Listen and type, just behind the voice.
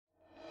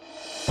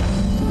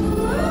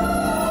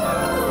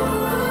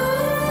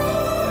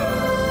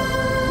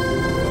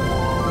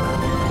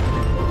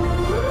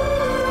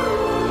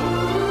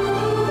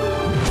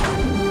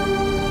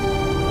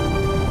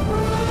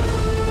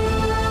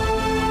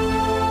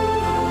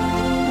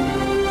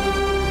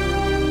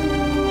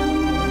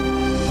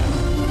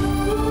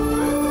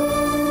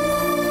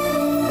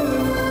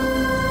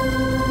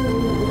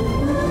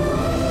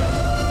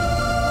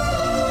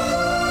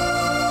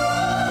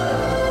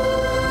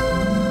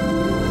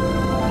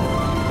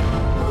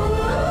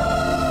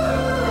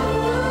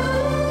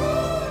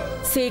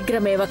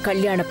శీఘ్రమేవ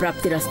కళ్యాణ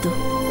ప్రాప్తిరస్తు.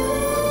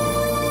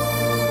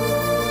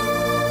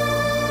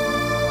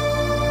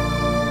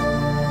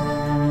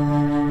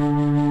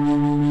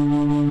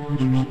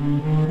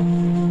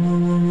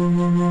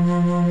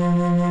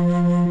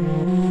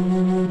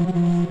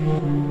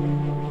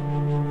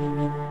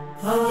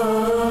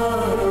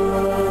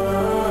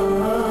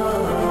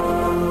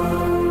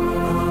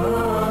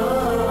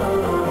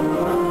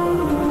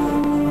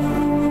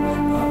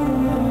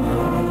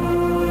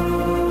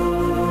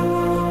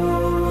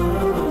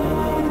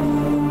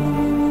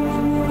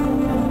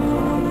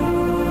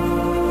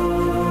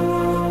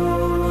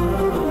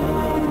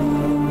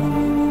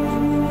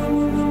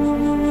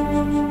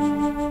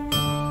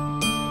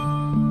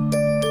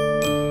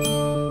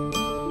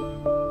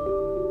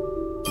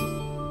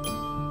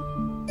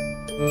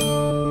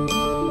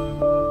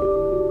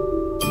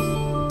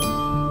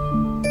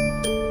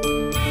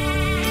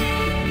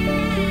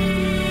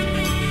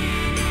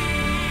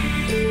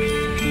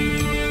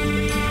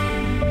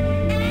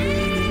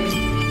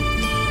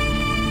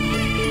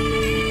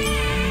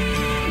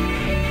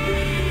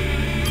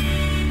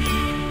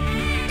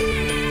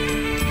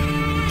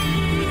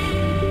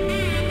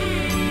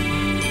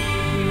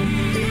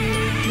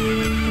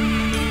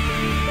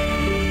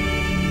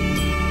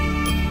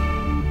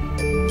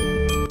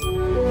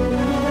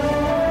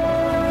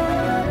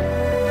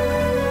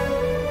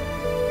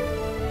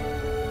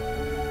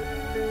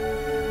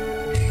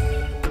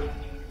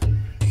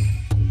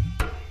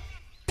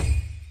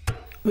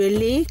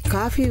 వెళ్ళి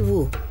కాఫీ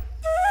ఇవ్వు.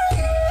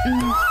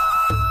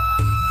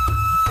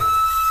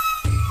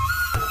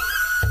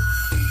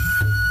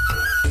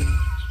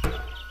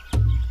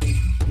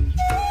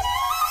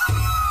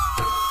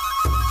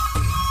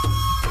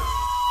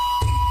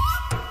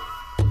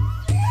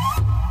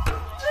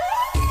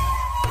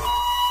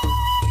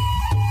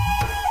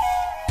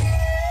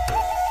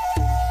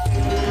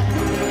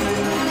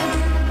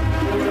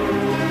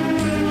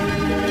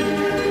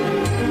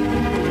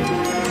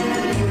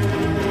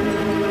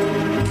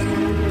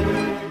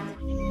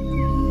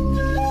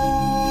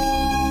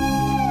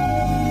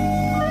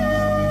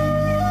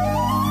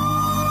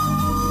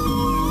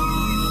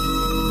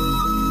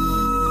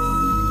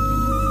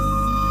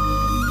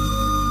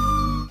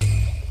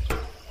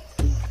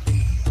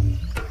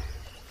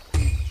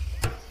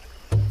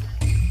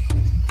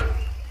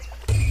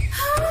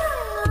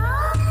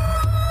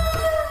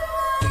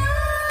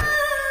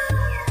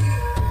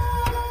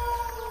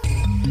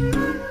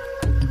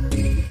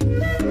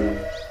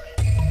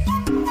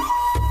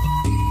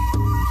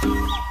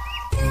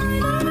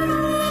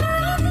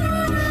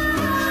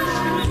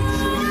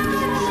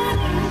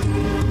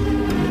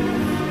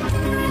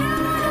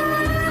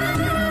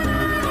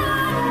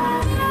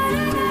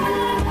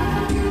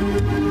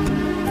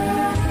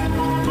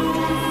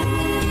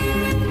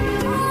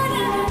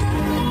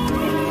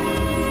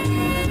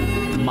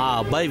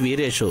 అబ్బాయి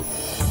వీరేషు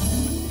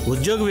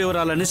ఉద్యోగ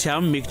వివరాలని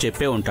శ్యామ్ మీకు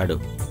చెప్పే ఉంటాడు.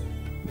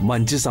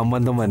 మంచి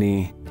సంబంధం అని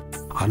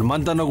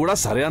హనుమంతన్న కూడా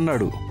సరే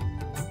అన్నాడు.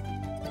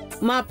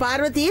 మా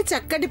పార్వతి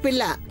చక్కటి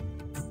పిల్ల.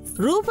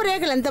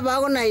 రూపురేఖలు ఎంత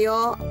బాగున్నాయో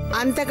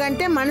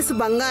అంతకంటే మనసు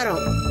బంగారం.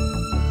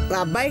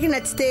 అబ్బాయికి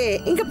నచ్చితే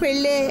ఇంక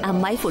పెళ్ళే.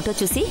 అమ్మాయి ఫోటో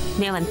చూసి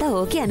మేమంతా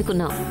ఓకే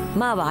అనుకున్నాం.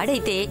 మా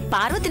వాడైతే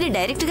పార్వతిని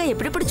డైరెక్ట్ గా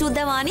ఎప్పుడెప్పుడు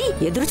చూద్దామా అని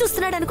ఎదురు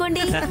చూస్తున్నాడు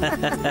అనుకోండి.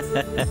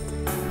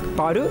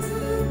 పారు,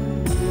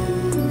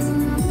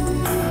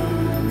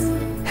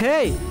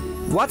 hey,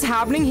 what's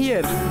happening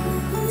here?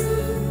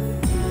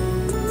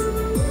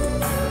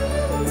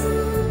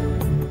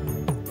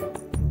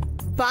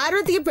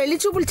 పార్వతికి పెళ్లి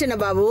చూపులు చిన్న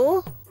బాబు.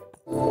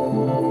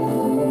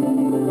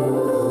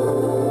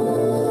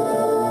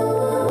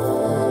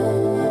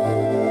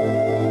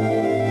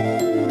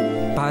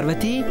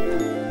 Parvati,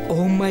 oh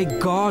my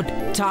God,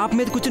 chop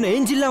మీద కూర్చుని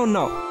ఏం జిల్లా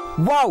ఉన్నావు.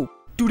 Wow,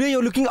 today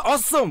you looking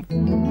awesome.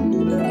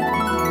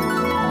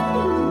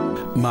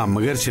 మా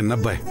అమ్మగారు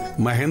చిన్నబ్బాయి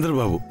మహేంద్ర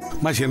బాబు,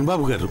 మా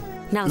చిన్నబాబు గారు.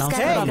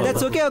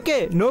 That's okay, okay,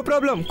 no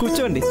problem,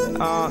 కూర్చోండి.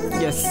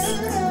 ఎస్,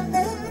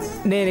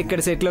 నేను ఇక్కడ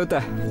సెటిల్ అవుతా.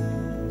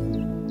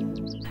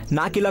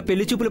 నాకు ఇలా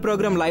పెళ్లి చూపుల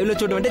ప్రోగ్రామ్ లైవ్ లో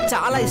చూడడం అంటే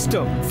చాలా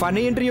ఇష్టం.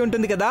 ఫనీ ఇంటర్వ్యూ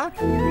ఉంటుంది కదా,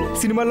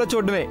 సినిమాల్లో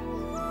చూడడమే.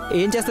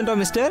 ఏం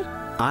చేస్తుంటావు మిస్టర్?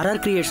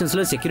 ఆర్ఆర్ క్రియేషన్స్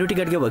లో సెక్యూరిటీ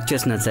గార్డ్ గా వర్క్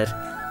చేస్తున్నాను సార్.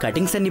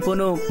 కటింగ్స్ అన్ని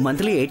పోను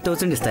మంత్లీ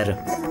 8,000 ఇస్తారు.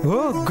 ఓ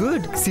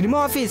గుడ్, సినిమా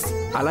ఆఫీస్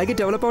అలాగే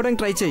డెవలప్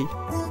అవడానికి ట్రై చేయి.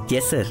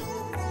 Yes sir.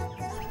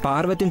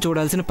 పార్వతిని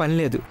చూడాల్సిన పని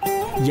లేదు,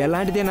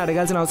 ఎలాంటిది అని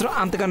అడగాల్సిన అవసరం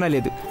అంతకన్నా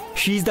లేదు.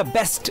 She the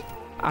best.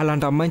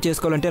 అలాంటి అమ్మాయిని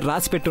చేసుకోవాలంటే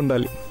రాసి పెట్టి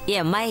ఉండాలి. ఏ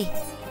అమ్మాయి,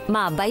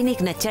 మా అబ్బాయి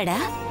నీకు నచ్చాడా?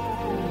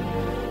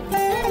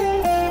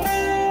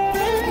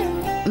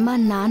 మా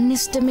నాన్న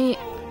ఇష్టమే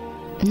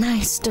నా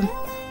ఇష్టం.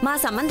 మా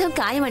సంబంధం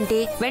ఖాయమంటే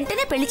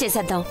వెంటనే పెళ్లి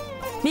చేసేద్దాం.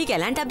 మీకు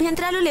ఎలాంటి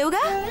అభ్యంతరాలు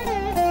లేవుగా?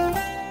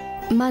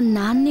 మా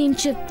నాన్న ఏం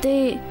చెప్తే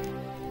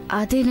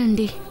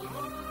అదేనండి.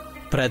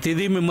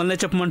 ప్రతిదీ మిమ్మల్నే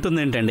చెప్పమంటుంది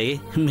ఏంటండి,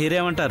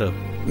 మీరేమంటారు?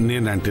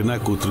 నేనంటే నా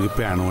కూతురికి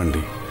ప్రాణం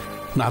అండి.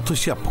 నాతో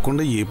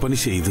చెప్పకుండా ఏ పని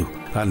చేయదు.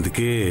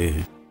 అందుకే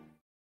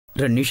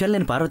 2 నిమిషాలు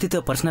నేను పార్వతితో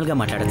పర్సనల్ గా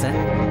మాట్లాడాను సార్.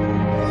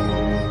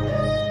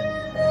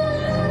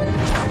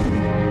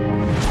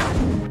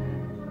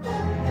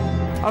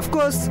 అఫ్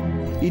కోర్స్,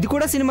 ఇది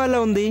కూడా సినిమాల్లో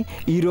ఉంది.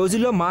 ఈ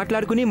రోజుల్లో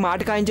మాట్లాడుకుని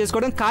మాట ఖాయం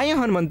చేసుకోవడం ఖాయం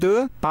హనుమంతు.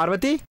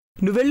 పార్వతి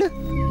నువ్వెళ్ళు.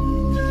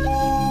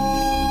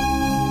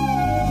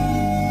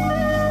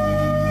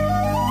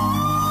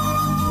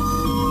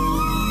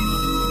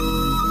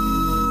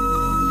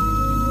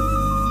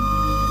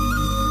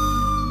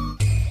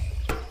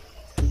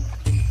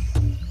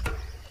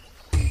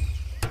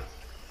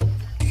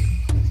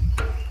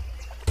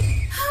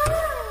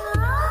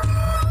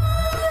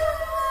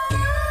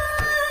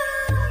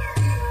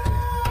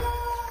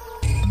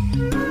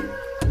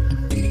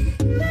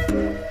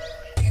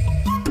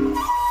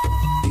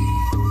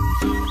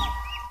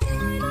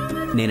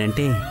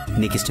 నేనంటే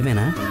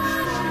నీకిష్టమేనా?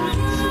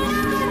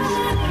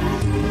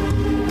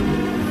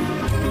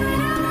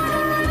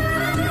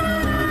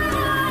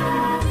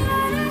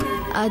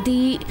 అది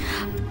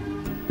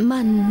మా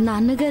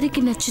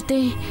నాన్నగారికి నచ్చితే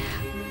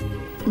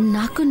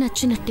నాకు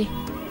నచ్చినట్టే.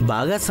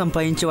 బాగా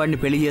సంపాదించే వాడిని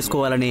పెళ్లి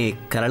చేసుకోవాలని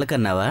కలలు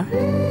కన్నావా?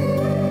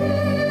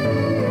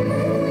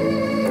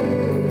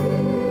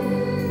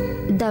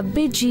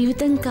 డబ్బే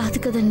జీవితం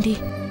కాదు కదండి.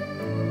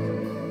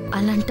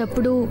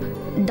 అలాంటప్పుడు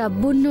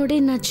డబ్బున్నోడే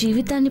నా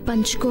జీవితాన్ని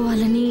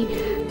పంచుకోవాలని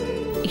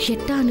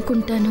ఎట్టా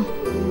అనుకుంటాను.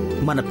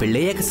 మన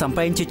పెళ్ళయ్యాక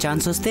సంపాదించే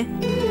ఛాన్స్ వస్తే?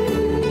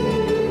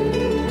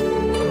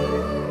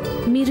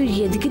 మీరు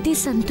ఎదిగితే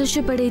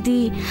సంతోషపడేది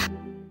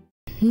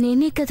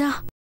నేనే కదా.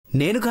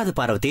 నేను కాదు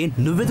పార్వతి,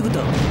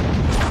 నువ్వెదుగుతావు.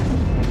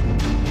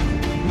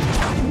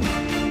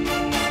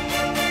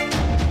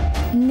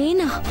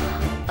 నేనా?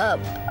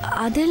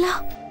 అదెలా?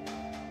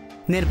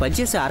 నేను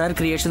పనిచేసే ఆర్ఆర్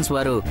క్రియేషన్స్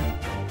వారు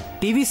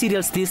టీవీ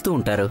సీరియల్స్ తీస్తూ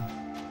ఉంటారు.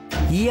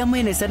 ఈ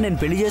అమ్మాయినే సార్ నేను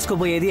పెళ్లి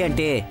చేసుకోబోయేది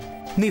అంటే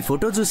మీ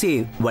ఫోటో చూసి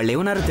వాళ్ళు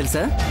ఏమన్నారో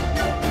తెలుసా?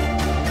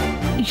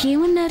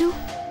 ఏమన్నారు?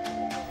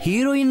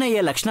 హీరోయిన్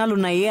అయ్యే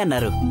లక్షణాలున్నాయి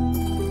అన్నారు.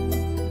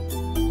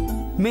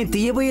 మేం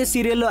తీయబోయే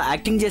సీరియల్లో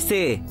యాక్టింగ్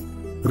చేస్తే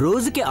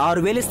రోజుకి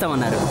 6,000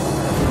 ఇస్తామన్నారు.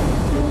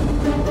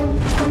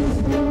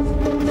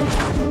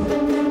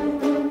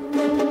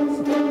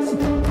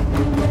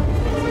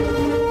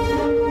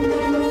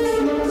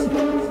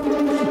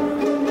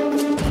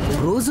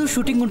 రోజు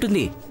షూటింగ్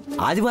ఉంటుంది.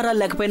 ఆదివారాలు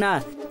లేకపోయినా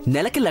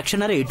నెలకి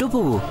 1,00,000 ఎటూ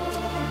పోవు.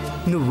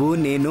 నువ్వు,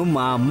 నేను,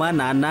 మా అమ్మ,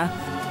 నాన్న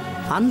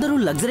అందరూ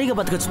లగ్జరీగా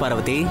బతకచ్చు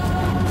పార్వతి.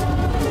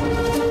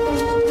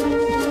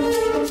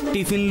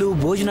 టిఫిన్లు,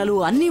 భోజనాలు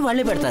అన్నీ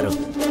వాళ్లే పెడతారు.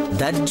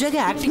 దర్జాగా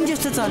యాక్టింగ్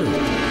చేస్తే చాలు.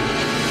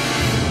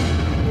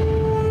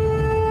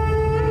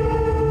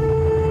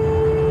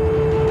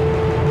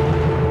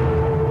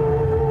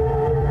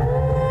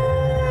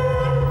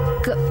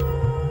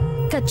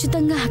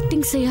 ఖచ్చితంగా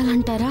యాక్టింగ్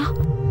చేయాలంటారా?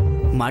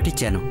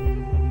 మాటిచ్చాను.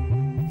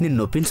 నిన్ను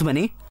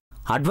నొప్పించమని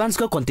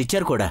అడ్వాన్స్గా కొంత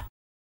ఇచ్చారు కూడా.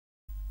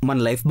 మన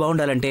లైఫ్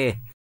బాగుండాలంటే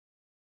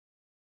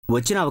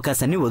వచ్చిన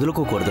అవకాశాన్ని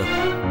వదులుకోకూడదు.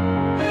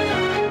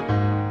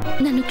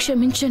 నన్ను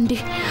క్షమించండి.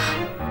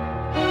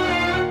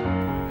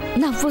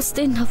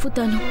 నవ్వొస్తే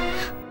నవ్వుతాను,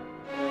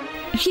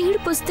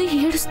 ఏడుపొస్తే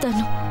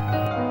ఏడుస్తాను.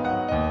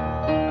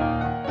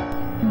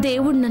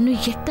 దేవుడు నన్ను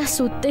ఎట్టా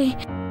సూత్తే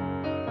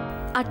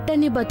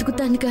అట్టనే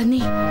బతుకుతాను.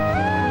 కానీ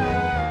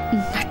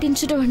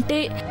నటించడం అంటే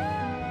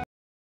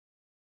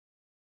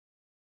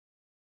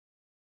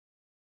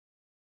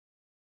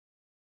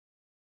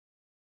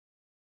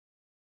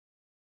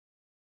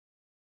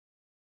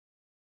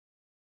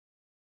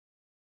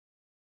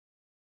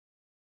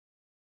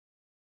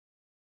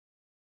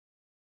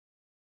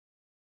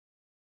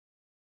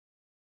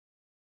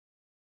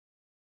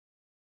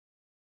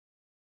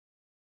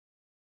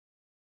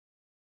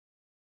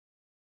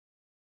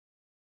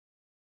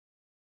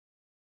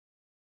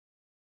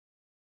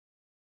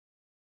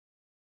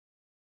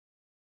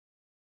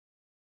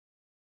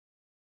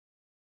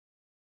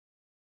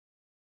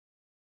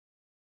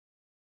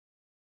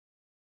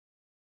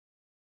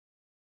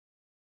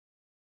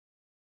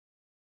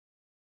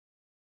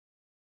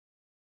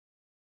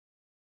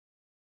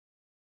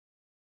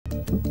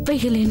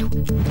వేయలేను.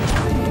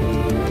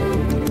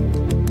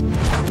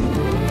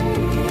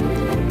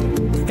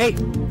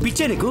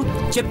 పిచ్చే నీకు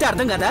చెప్తే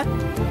అర్థం కదా?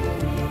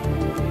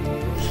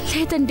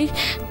 లేదండి,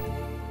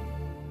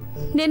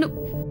 నేను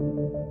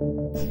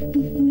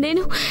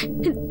నేను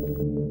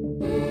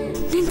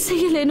నేను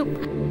చెయ్యలేను.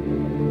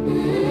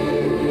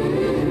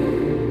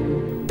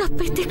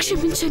 తప్పైతే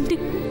క్షమించండి.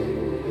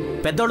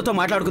 పెద్దోళ్ళతో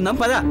మాట్లాడుకుందాం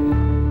పదా.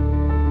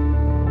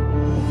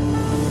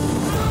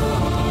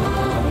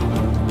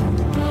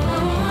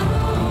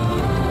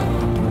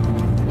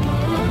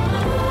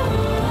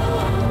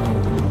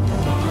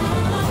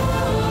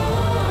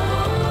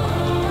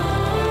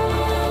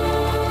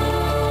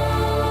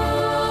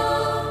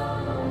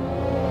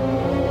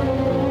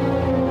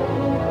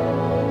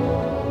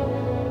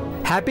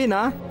 హ్యాపీనా?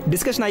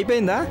 డిస్కషన్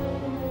అయిపోయిందా?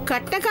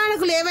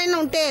 కట్టకానుకలు ఏవైనా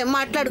ఉంటే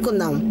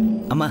మాట్లాడుకుందాం.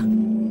 అమ్మా,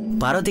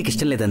 పార్వతికి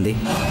ఇష్టం లేదండి.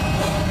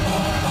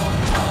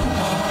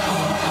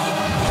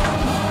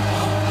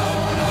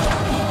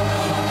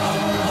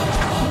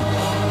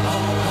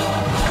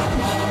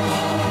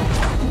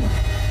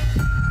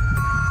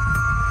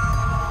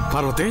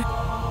 పార్వతి,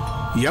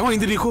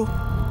 ఏమైంది నీకు?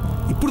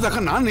 ఇప్పుడు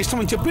దాకా నాన్న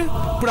ఇష్టం అని చెప్పి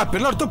ఇప్పుడు ఆ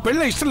పిల్లడితో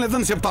పెళ్ళి ఇష్టం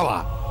లేదని చెప్తావా?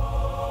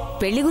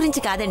 పెళ్లి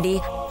గురించి కాదండి,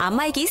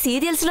 అమ్మాయికి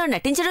సీరియల్స్ లో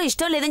నటించడం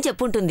ఇష్టం లేదని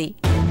చెప్పుంటుంది.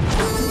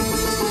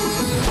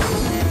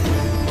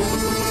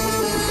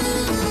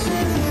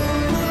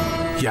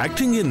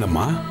 యాక్టింగ్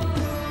ఏందమ్మా?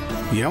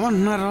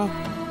 ఏమంటున్నారు?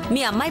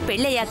 మీ అమ్మాయి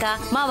పెళ్ళయ్యాక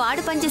మా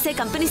వాడు పనిచేసే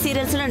కంపెనీ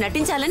సీరియల్స్ లో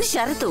నటించాలని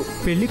షరతు.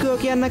 పెళ్లికి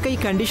ఓకే అన్నాక ఈ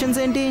కండిషన్స్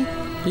ఏంటి?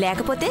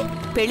 లేకపోతే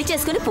పెళ్లి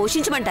చేసుకుని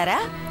పోషించమంటారా?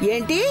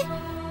 ఏంటి?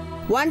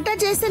 వంట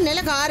చేస్తే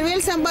నెలకు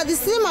 6,000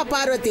 సంపాదిస్తుంది మా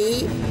పార్వతి.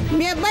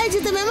 మీ అబ్బాయి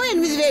జీతమేమో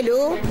 8,000.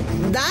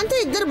 దాంతో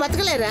ఇద్దరు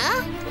బతకలేరా?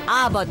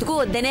 ఆ బతుకు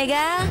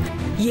వద్దనేగా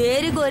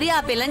ఏరిగోరి ఆ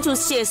పిల్లని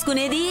చూసి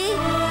చేసుకునేది.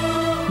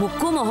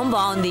 ముక్కు మొహం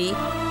బాగుంది,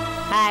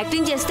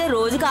 యాక్టింగ్ చేస్తే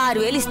రోజుకు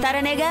 6,000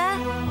 ఇస్తారనేగా.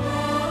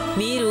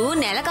 మీరు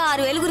నెలకు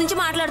 6,000 గురించి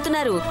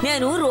మాట్లాడుతున్నారు,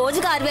 నేను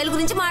రోజుకు 6,000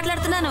 గురించి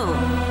మాట్లాడుతున్నాను.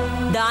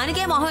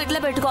 దానికే మొహం ఎట్లా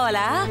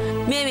పెట్టుకోవాలా?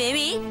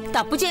 మేమేమి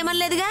తప్పు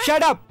చేయమనలేదుగా.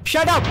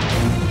 Shut up.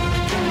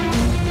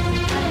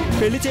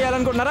 పెళ్లి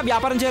చేయాలనుకుంటున్నారా,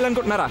 వ్యాపారం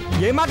చేయాలనుకుంటున్నారా?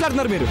 ఏం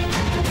మాట్లాడుతున్నారు మీరు?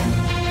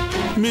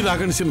 మీరు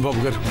ఆగండి చిన్నబాబు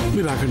గారు,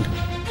 మీరు ఆగండి.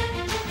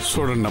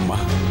 చూడండి అమ్మా,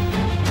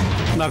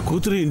 నా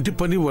కూతురు ఇంటి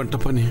పని వంట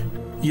పని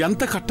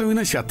ఎంత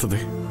కట్టమైనా చేస్తుంది.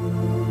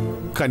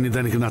 కానీ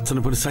దానికి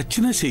నచ్చని పని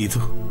సచ్చినా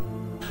చేయదు.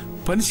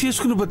 పని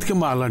చేసుకుని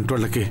బతికమ్మా అలాంటి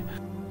వాళ్ళకి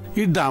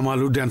ఈ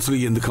డామాలు డాన్సులు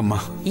ఎందుకమ్మా?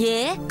 ఏ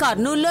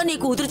కర్నూల్లో నీ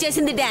కూతురు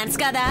చేసింది డాన్స్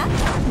కాదా?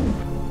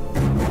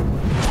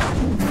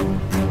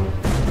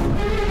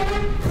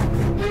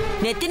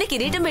 నెత్తిని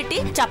కిరీటం పెట్టి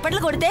చప్పట్లు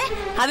కొడితే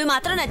అవి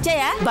మాత్రం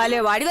నచ్చాయా? భలే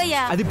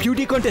వాడివయ్యా. అది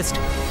బ్యూటీ కాంటెస్ట్.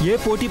 ఏ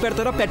పోటీ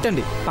పెడతారో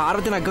పెట్టండి,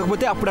 పార్వతి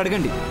నగ్గకపోతే అప్పుడు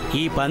అడగండి.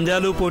 ఈ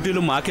పందాలు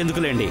పోటీలు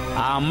మాకెందుకులేండి.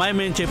 ఆ అమ్మాయి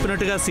మేము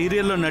చెప్పినట్టుగా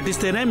సీరియల్లో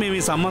నటిస్తేనే మేము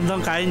ఈ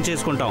సంబంధం ఖాయం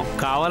చేసుకుంటాం.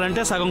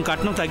 కావాలంటే సగం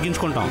కట్నం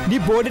తగ్గించుకుంటాం. నీ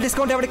బోర్డు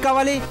డిస్కౌంట్ ఎవరికి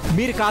కావాలి?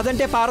 మీరు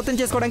కాదంటే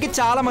పార్వతిని చేసుకోవడానికి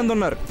చాలా మంది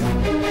ఉన్నారు.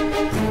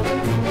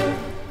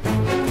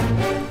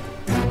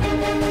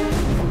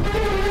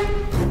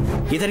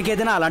 ఇతనికి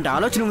ఏదైనా అలాంటి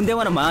ఆలోచన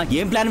ఉందేమోనమ్మా.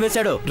 ఏం ప్లాన్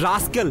వేశాడు?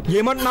 రాస్కల్,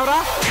 ఏమంటున్నావురా?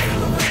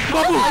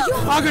 బాబు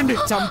ఆగండి.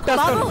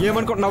 చంపేస్తాను.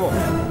 ఏమనుకుంటున్నావు?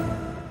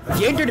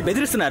 ఏంటంటే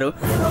బెదిరిస్తున్నారు?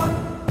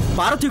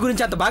 పార్వతి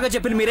గురించి అంత బాగా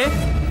చెప్పిన మీరే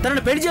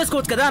తనను పెళ్లి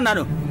చేసుకోవచ్చు కదా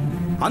అన్నాను.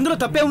 అందులో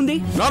తప్పే ఉంది?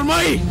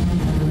 నార్మల్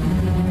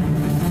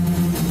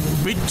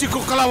పిచ్చి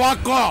కుక్కల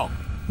వాక్కో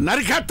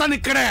నరికేస్తాను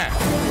ఇక్కడే.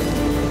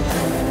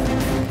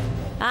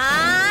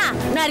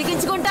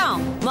 నరికించుకుంటాం.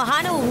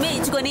 మొహాన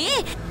ఉమ్మేయించుకొని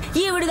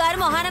ఈవిడ గారు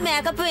మొహాన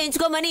మేకప్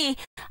వేయించుకోమని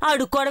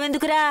అడుక్కోవడం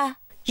ఎందుకురా?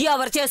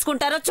 ఎవరు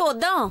చేసుకుంటారో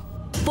చూద్దాం.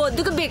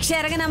 పొద్దుకు భిక్ష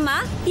ఎరగనమ్మా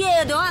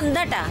ఏదో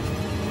అందట,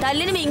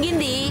 తల్లిని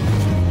మింగింది.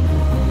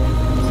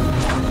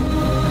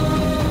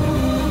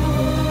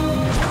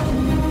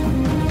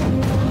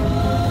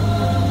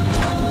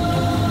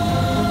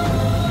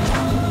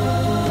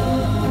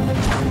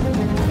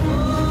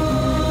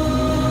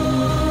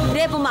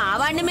 రేపు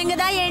మావాడిని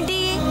మింగదా ఏంటి?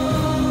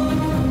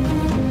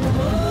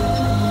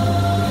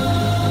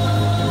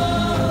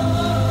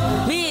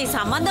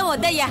 సంబంధం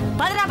వద్దయ్యా.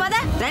 పదరా పద,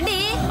 రండి.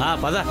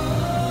 పద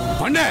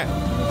పండే,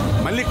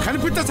 మళ్ళీ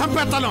కనిపిస్తే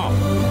చంపేస్తాను.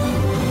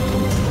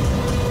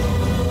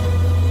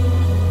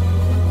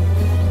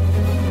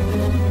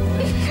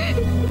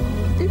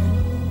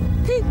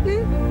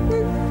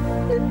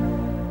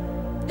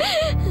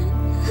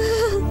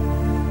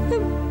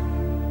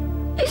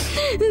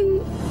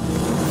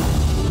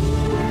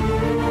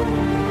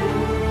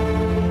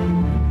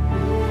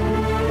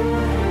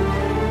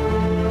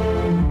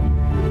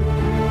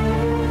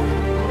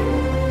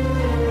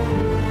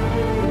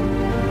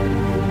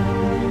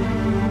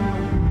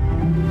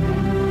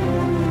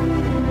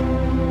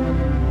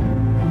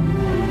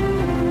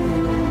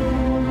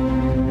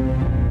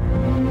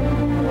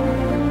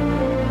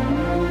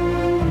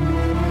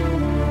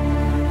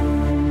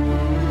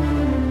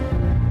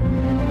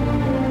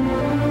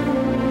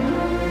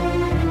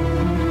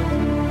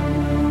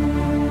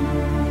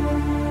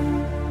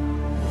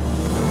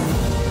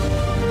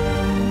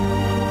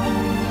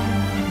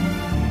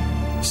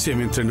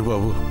 క్షమించండి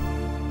బాబు,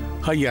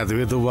 ఆ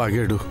యాదవేదో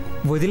వాగాడు.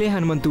 వదిలే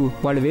హనుమంతు,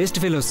 వాళ్ళు వేస్ట్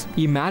ఫెలోస్.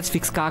 ఈ మ్యాచ్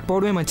ఫిక్స్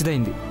కాకపోవడమే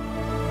మంచిదైంది.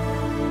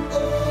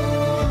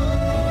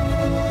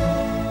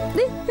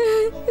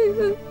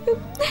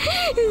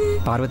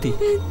 పార్వతి,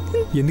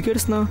 ఎందుకు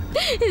ఏడుస్తున్నావు?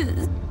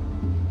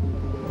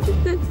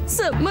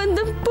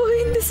 సంబంధం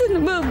పోయింది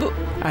బాబు.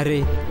 అరే,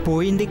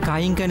 పోయింది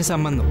ఖాయం కాని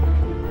సంబంధం,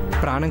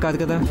 ప్రాణం కాదు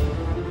కదా.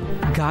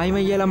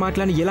 గాయమయ్యేలా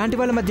మాట్లాడి ఎలాంటి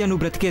వాళ్ళ మధ్య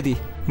నువ్వు బ్రతికేది?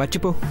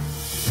 మర్చిపో,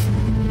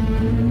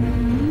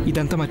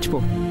 ఇదంతా మర్చిపో.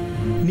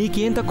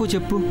 నీకేం తక్కువ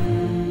చెప్పు?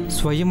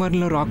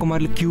 స్వయంవరంలో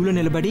రాకుమారులు క్యూలో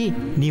నిలబడి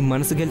నీ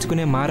మనసు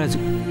గెలుచుకునే మహారాజు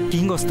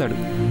కింగ్ వస్తాడు.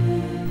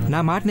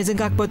 నా మాట నిజం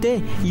కాకపోతే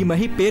ఈ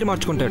మహి పేరు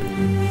మార్చుకుంటాడు.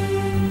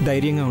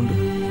 ధైర్యంగా ఉండు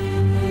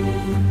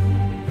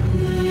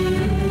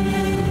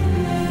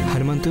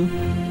హనుమంతు,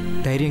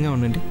 ధైర్యంగా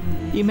ఉండండి.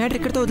 ఈ మ్యాటర్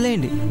ఇక్కడితో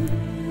వదిలేయండి.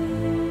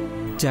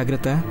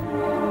 జాగ్రత్త.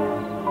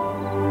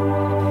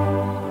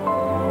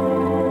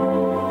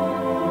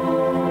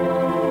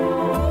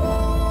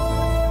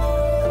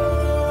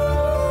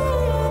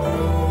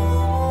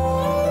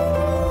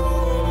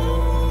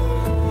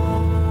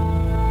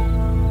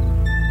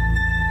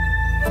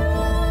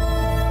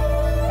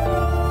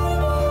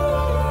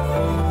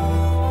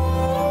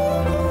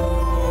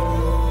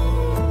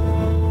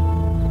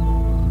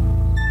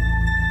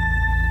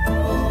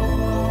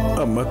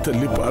 అమ్మ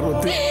తల్లి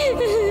పార్వతి,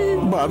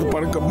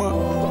 బాధపడకమ్మా.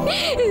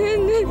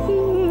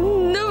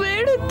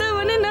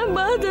 నువ్వేడుతావని నా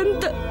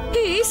బాధంతా.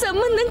 ఈ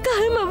సంబంధం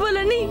ఖాయం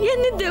అవ్వాలని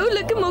ఎన్ని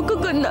దేవుళ్ళకి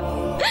మొక్కుకున్నా,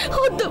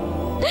 వద్దు.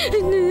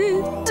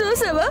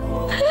 చూసావా,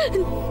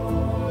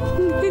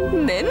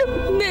 నేను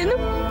నేను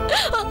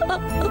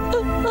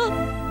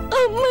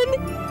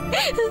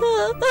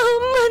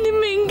అమ్మని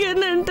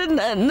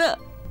మింగనంటున్నా అన్న.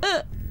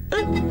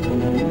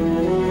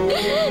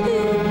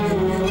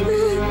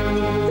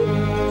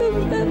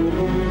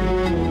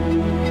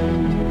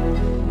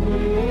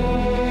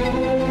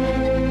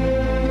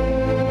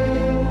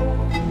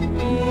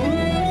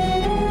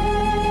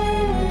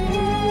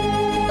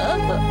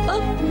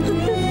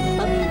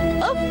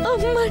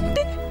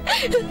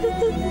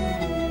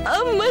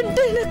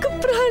 అమ్మంటే నాకు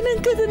ప్రాణం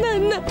కదా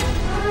నాన్న.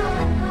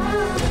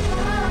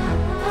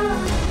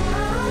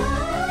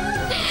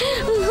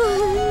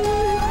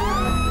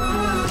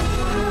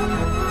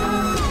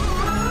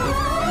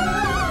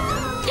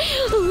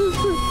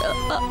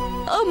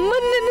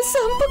 అమ్మని నేను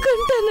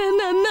చంపుకుంటానా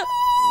నాన్న?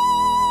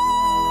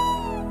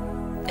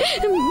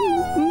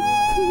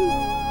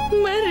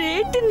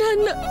 మరేంటి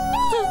నాన్న,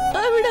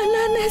 ఆవిడ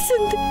అలా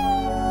అనేసింది.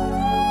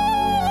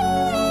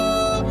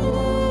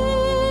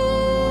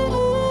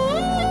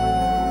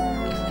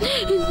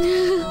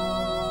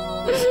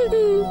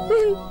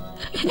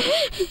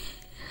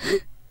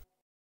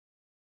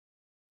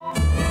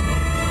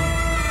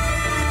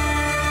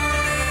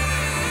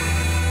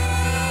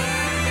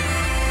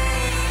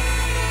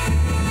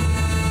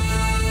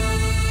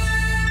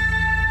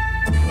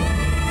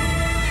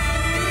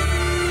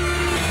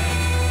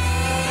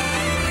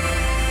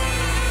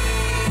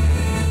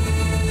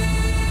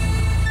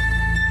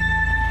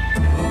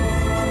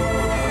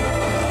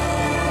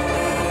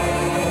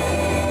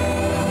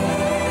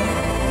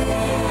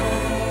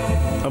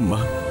 అమ్మా,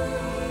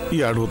 ఈ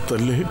ఆడవ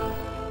తల్లి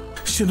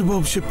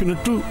శనిబాబు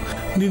చెప్పినట్టు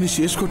నేను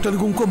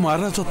చేసుకోవటానికి ఇంకో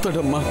మహారాజు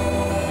వస్తాడమ్మా.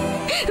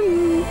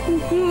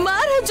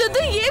 మహారాజు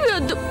వద్దు, ఏమి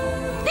వద్దు.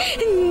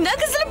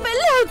 నాకు అసలు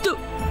పెళ్ళి అవద్దు.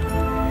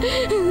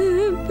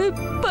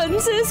 పని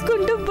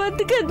చేసుకుంటూ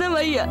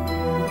బతికేద్దామయ్యా.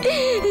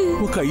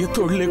 ఒక అయ్య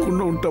తోడు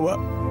లేకుండా ఉంటావా?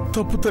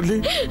 తప్పు తల్లి,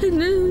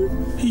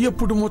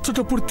 ఎప్పుడు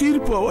ముచ్చటప్పుడు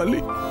తీరిపోవాలి.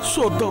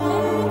 చూద్దాం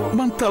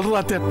మన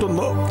తలరాత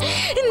ఎట్టుందో.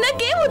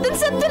 నాకేం వద్దని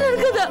చెప్తున్నాను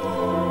కదా.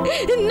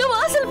 నువ్వు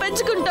ఆశలు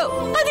పెంచుకుంటావు,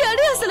 అది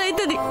అడే అసలు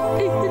అవుతుంది.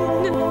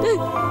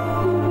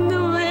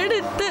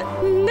 నువ్వేడితే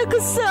నాకు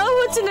సావు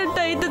వచ్చినట్టు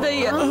అవుతుంది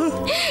అయ్యా.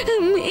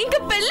 ఇంకా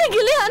పెళ్లి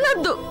గిలి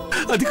అనొద్దు.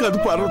 అది కాదు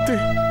పార్వతి,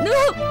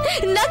 నువ్వు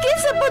నాకేం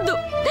చెప్పొద్దు.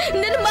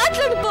 నేను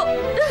మాట్లాడిపో.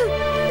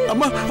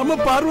 అమ్మా అమ్మ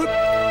పార్వతి,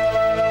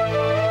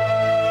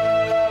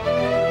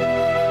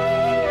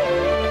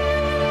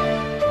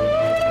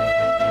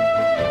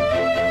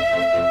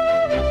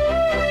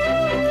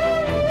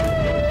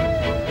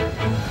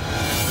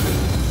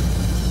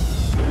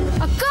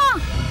 అక్క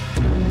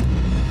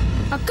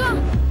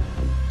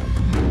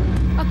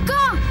అక్క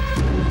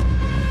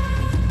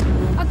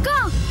అక్క,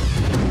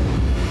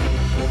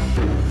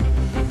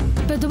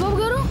 పెద్దబాబు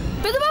గారు,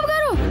 పెద్దబాబు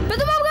గారు,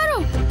 పెద్దబాబు గారు,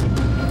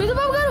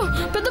 పెద్దబాబు గారు,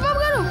 పెద్దబాబు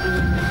గారు.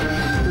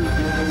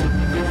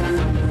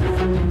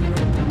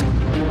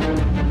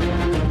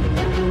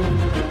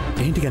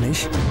 ఏంటి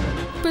గణేష్?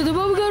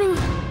 పెద్దబాబు గారు,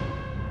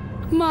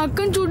 మా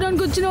అక్కను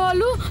చూడడానికి వచ్చిన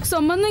వాళ్ళు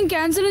సంబంధం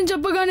క్యాన్సిల్ అని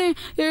చెప్పగానే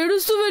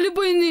ఏడుస్తూ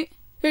వెళ్ళిపోయింది.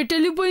 ఎటు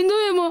వెళ్ళిపోయిందో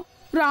ఏమో,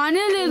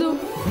 రానే లేదు.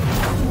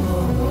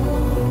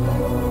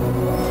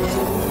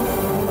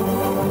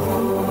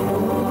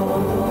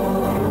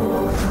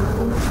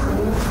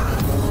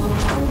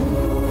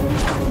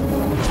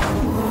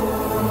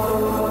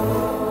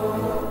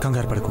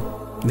 కంగారు పడకు,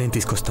 నేను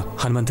తీసుకొస్తా.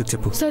 హనుమంతుకి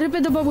చెప్పు. సరే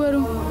పెద్దబాబు గారు.